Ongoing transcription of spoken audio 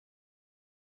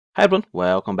Hi everyone,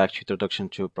 welcome back to Introduction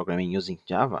to Programming using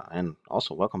Java, and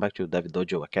also welcome back to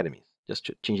DevDojo Academy. Just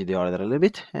to change the order a little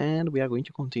bit, and we are going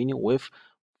to continue with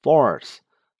fors.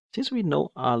 Since we know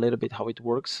a little bit how it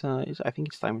works, I think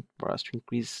it's time for us to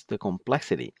increase the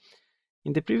complexity.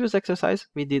 In the previous exercise,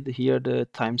 we did here the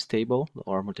times table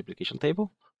or multiplication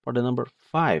table for the number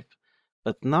 5.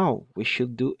 But now we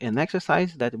should do an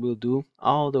exercise that will do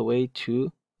all the way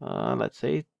to, let's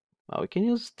say, we can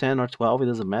use 10 or 12, it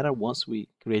doesn't matter. Once we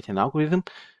create an algorithm,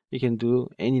 we can do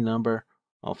any number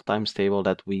of times table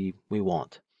that we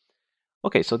want.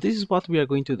 Okay, so this is what we are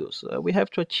going to do. So we have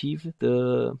to achieve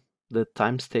the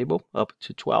times table up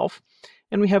to 12,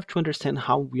 and we have to understand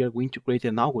how we are going to create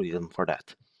an algorithm for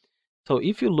that. So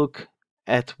if you look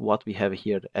at what we have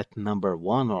here at number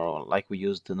 1, or like we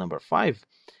used the number 5,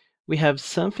 we have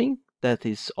something that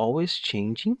is always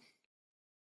changing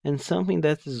and something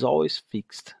that is always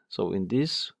fixed. So in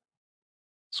this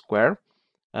square,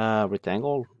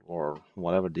 rectangle, or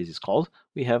whatever this is called,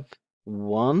 we have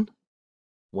 1,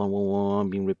 1, 1, 1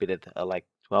 being repeated like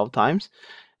 12 times.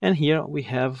 And here we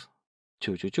have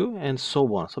 2, 2, 2, and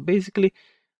so on. So basically,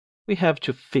 we have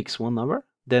to fix one number,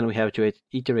 then we have to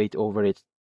iterate over it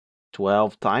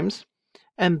 12 times,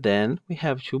 and then we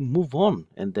have to move on,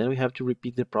 and then we have to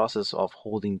repeat the process of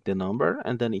holding the number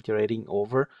and then iterating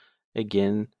over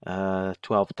again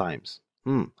 12 times.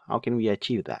 How can we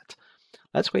achieve that?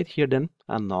 Let's create here then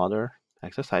another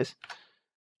exercise.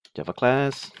 Java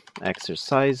class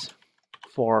exercise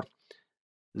for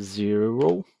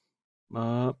 0,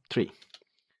 3.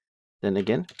 Then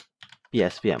again,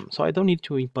 PSVM. So I don't need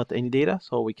to input any data,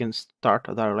 so we can start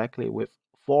directly with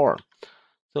 4.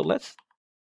 So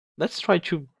let's try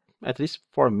to, at least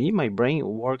for me, my brain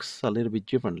works a little bit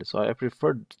differently. So I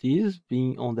prefer this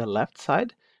being on the left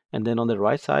side, and then on the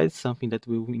right side, something that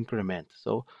will increment.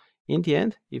 So in the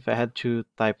end, if I had to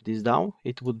type this down,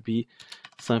 it would be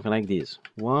something like this.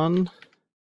 1,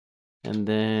 and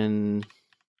then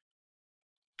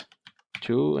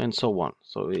 2, and so on.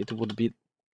 So it would be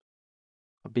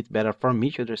a bit better for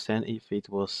me to understand if it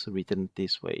was written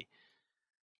this way.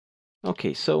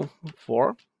 Okay, so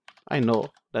 4, I know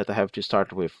that I have to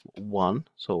start with 1,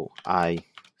 so I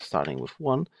starting with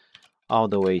 1 all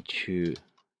the way to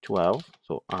 12,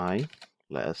 so I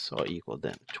less or equal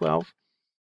than 12,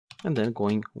 and then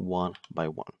going one by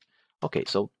one. Okay,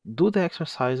 so do the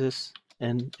exercises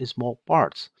in small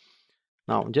parts.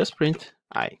 Now just print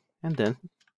I, and then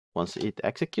once it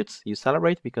executes, you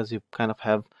celebrate because you kind of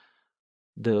have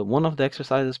the one of the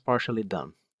exercises partially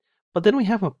done. But then we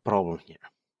have a problem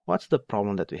here. What's the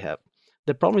problem that we have?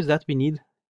 The problem is that we need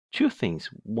two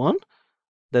things. One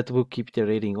that will keep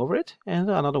iterating over it, and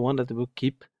another one that will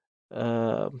keep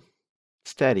uh,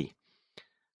 steady.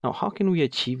 Now, how can we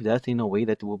achieve that in a way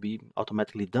that will be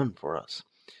automatically done for us?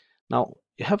 Now,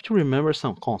 you have to remember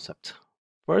some concepts.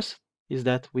 First is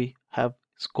that we have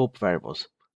scope variables.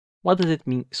 What does it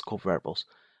mean, scope variables?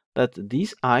 That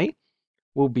this I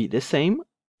will be the same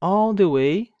all the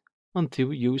way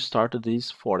until you start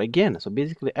this for again. So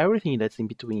basically everything that's in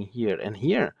between here and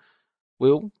here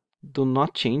will do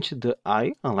not change the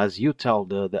I unless you tell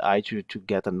the I to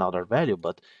get another value.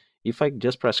 But if I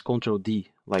just press Ctrl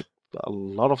D like a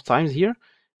lot of times here,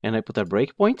 and I put a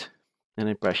breakpoint, and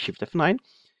I press Shift F9,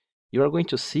 you are going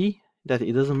to see that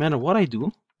it doesn't matter what I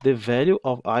do, the value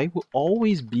of I will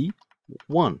always be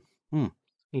 1.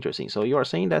 Interesting. So you are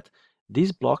saying that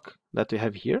this block that we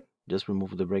have here, just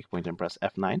remove the breakpoint and press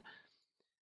F9.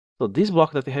 So this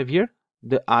block that we have here,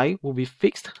 the I will be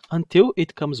fixed until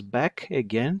it comes back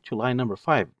again to line number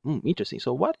 5. Interesting.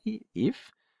 So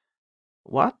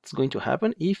what's going to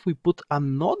happen if we put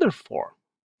another 4?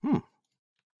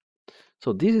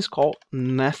 So this is called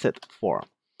nested for.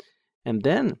 And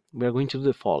then we are going to do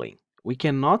the following. We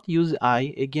cannot use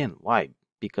I again. Why?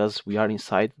 Because we are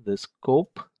inside the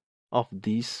scope of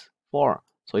this for.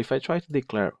 So if I try to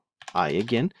declare I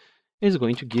again, it's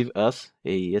going to give us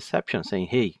a exception saying,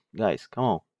 hey, guys, come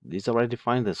on, this already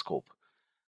defined the scope.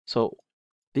 So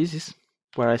this is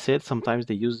where I said sometimes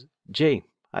they use J.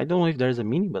 I don't know if there's a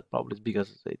meaning, but probably it's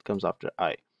because it comes after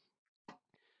I.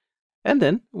 And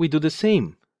then we do the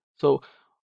same. So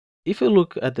if you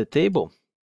look at the table,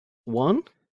 1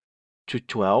 to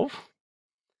 12,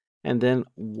 and then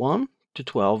 1 to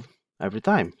 12 every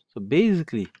time. So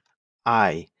basically,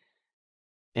 I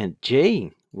and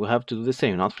J will have to do the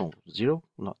same, not from 0,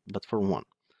 but from 1.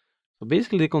 So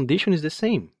basically, the condition is the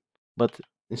same, but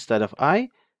instead of I,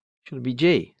 should be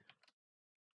J.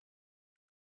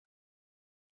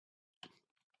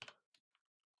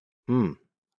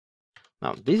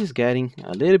 Now, this is getting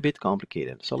a little bit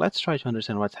complicated, so let's try to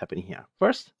understand what's happening here.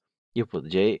 First, You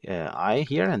put I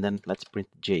here, and then let's print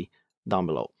J down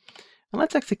below. And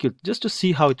let's execute just to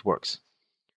see how it works.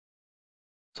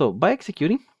 So by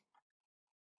executing,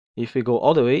 if we go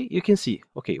all the way, you can see,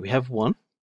 okay, we have 1.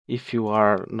 If you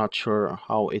are not sure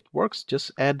how it works,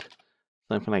 just add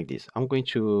something like this. I'm going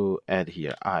to add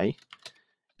here I,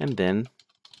 and then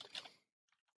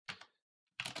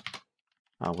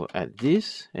I will add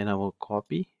this, and I will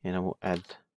copy, and I will add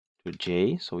to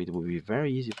J, so it will be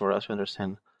very easy for us to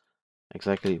understand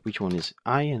exactly which one is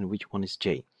I and which one is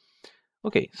J.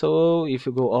 Okay, so if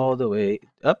you go all the way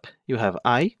up, you have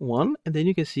I, 1, and then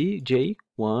you can see J,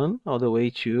 1, all the way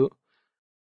to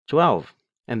 12,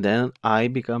 and then I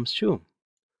becomes 2.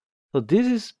 So this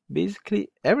is basically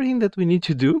everything that we need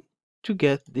to do to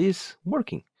get this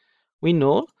working. We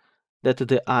know that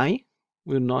the I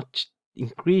will not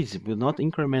increase, will not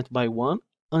increment by 1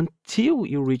 until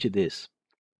you reach this.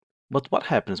 But what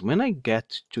happens when I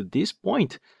get to this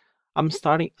point? I'm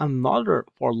starting another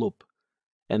for loop.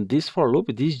 And this for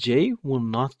loop, this J will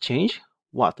not change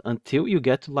what? Until you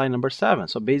get to line number 7.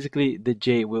 So basically the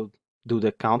J will do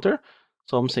the counter.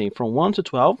 So I'm saying from 1 to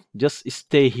 12, just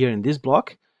stay here in this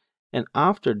block. And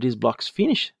after this block's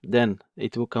finish, then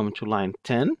it will come to line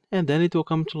 10, and then it will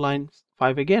come to line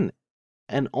 5 again.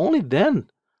 And only then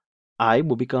I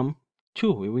will become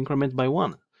 2, it will increment by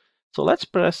 1. So let's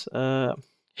press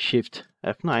Shift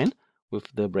F9 with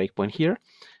the breakpoint here.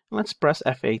 And let's press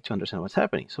F8 to understand what's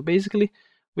happening. So basically,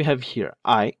 we have here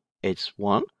I, it's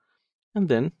 1, and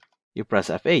then you press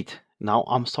F8. Now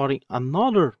I'm starting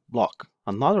another block,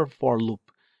 another for loop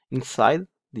inside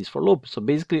this for loop. So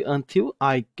basically, until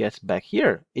I get back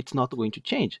here, it's not going to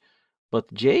change.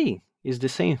 But J is the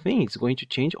same thing. It's going to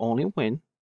change only when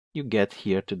you get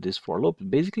here to this for loop.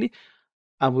 Basically,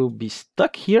 I will be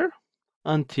stuck here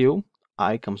until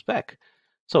I comes back.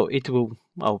 So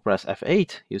I'll press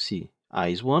F8, you see I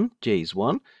is 1, J is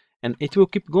 1, and it will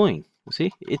keep going. You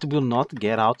see, it will not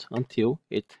get out until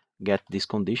it get this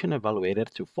condition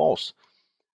evaluated to false.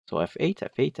 So F8,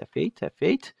 F8, F8,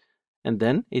 F8, and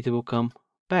then it will come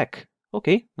back.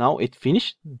 Okay, now it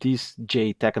finished. This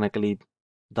J technically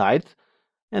died,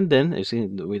 and then you see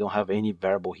we don't have any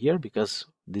variable here because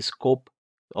the scope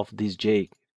of this J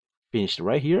finished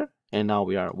right here, and now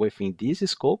we are within this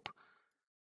scope.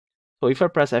 So if I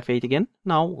press F8 again,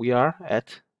 now we are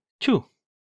at 2.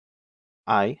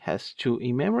 I has 2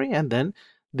 in memory, and then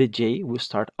the J will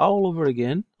start all over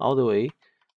again, all the way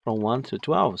from 1 to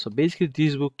 12. So basically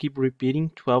this will keep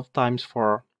repeating 12 times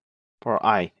for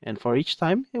I, and for each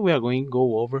time we are going to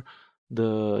go over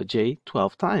the J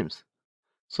 12 times.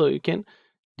 So you can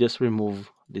just remove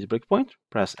this breakpoint,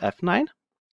 press F9,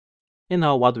 and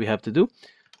now what we have to do,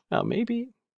 maybe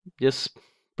just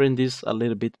print this a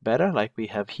little bit better like we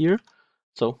have here.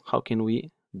 So how can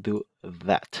we do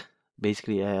that?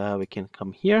 Basically, we can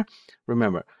come here.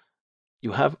 Remember,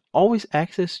 you have always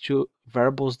access to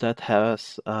variables that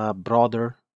has a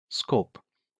broader scope.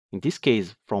 In this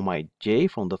case, from my J,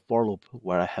 from the for loop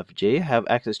where I have J, I have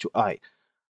access to I.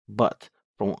 But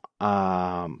from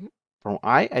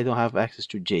I don't have access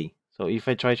to J. So if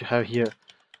I try to have here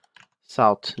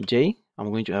South J, I'm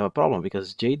going to have a problem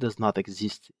because J does not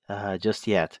exist just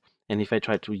yet. And if I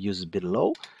try to use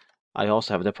below, I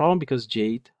also have the problem because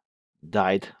J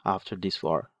died after this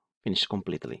for finished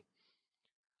completely.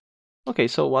 Okay,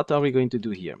 so what are we going to do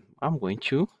here? I'm going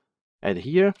to add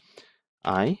here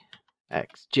I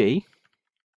x j.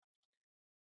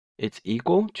 It's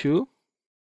equal to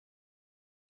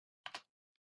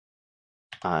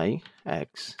I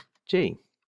x j.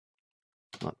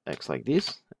 Not x like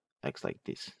this, x like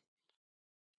this.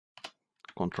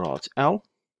 Control Alt L.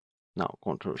 Now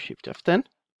Control Shift F10.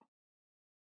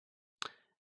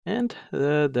 And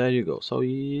there you go. So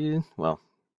well,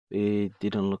 it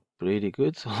didn't look pretty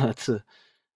good. So let's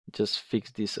just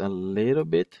fix this a little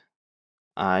bit.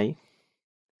 Let's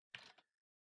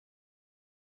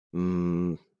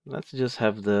just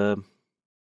have the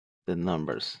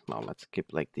numbers. Now let's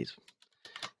keep like this.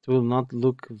 It will not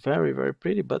look very, very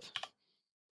pretty, but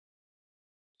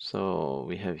so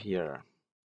we have here.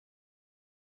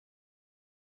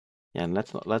 Yeah, and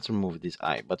let's remove this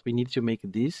I, but we need to make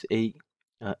this a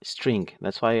string.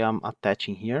 That's why I'm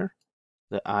attaching here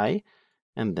the I,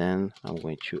 and then I'm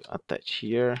going to attach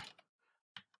here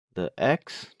the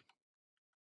X,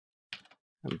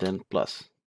 and then plus.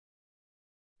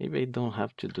 Maybe I don't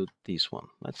have to do this one.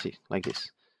 Let's see, like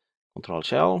this. Control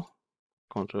Shell,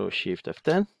 Control Shift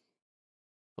F10.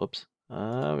 Oops,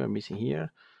 we're missing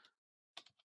here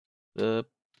the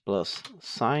plus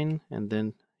sign, and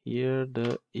then here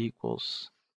the equals.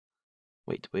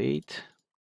 Wait.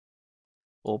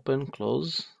 Open,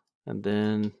 close, and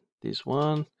then this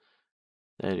one.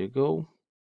 There you go.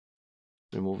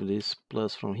 Remove this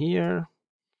plus from here,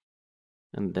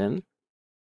 and then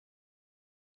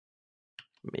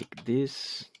make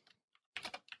this.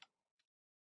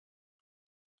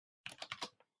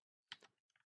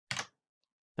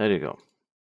 There you go.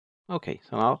 Okay,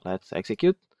 so now let's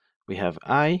execute. We have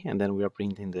I, and then we are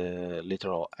printing the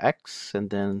literal X, and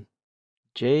then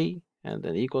J, and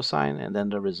then equal sign, and then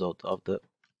the result of the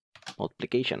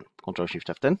multiplication. Control Shift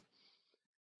F10,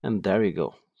 and there you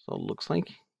go. So it looks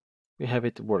like we have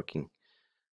it working.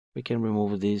 We can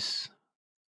remove this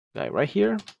guy right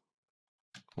here.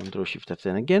 Control Shift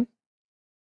F10 again,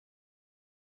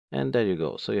 and there you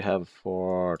go. So you have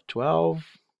for 12,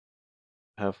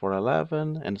 have for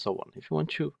 11, and so on. If you want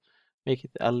to make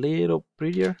it a little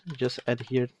prettier, just add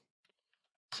here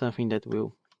something that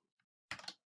will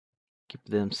keep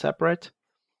them separate.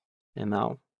 And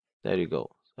now there you go.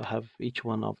 So I have each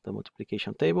one of the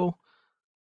multiplication table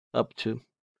up to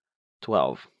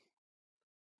 12.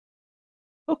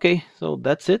 Okay, so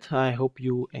that's it. I hope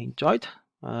you enjoyed.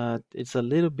 It's a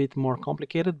little bit more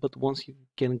complicated, but once you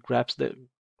can grasp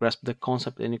the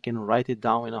concept and you can write it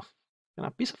down in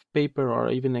a piece of paper or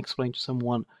even explain to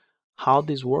someone how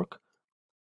this work,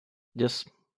 just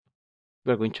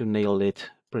we're going to nail it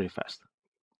pretty fast.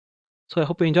 So I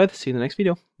hope you enjoyed. See you in the next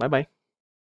video. Bye bye.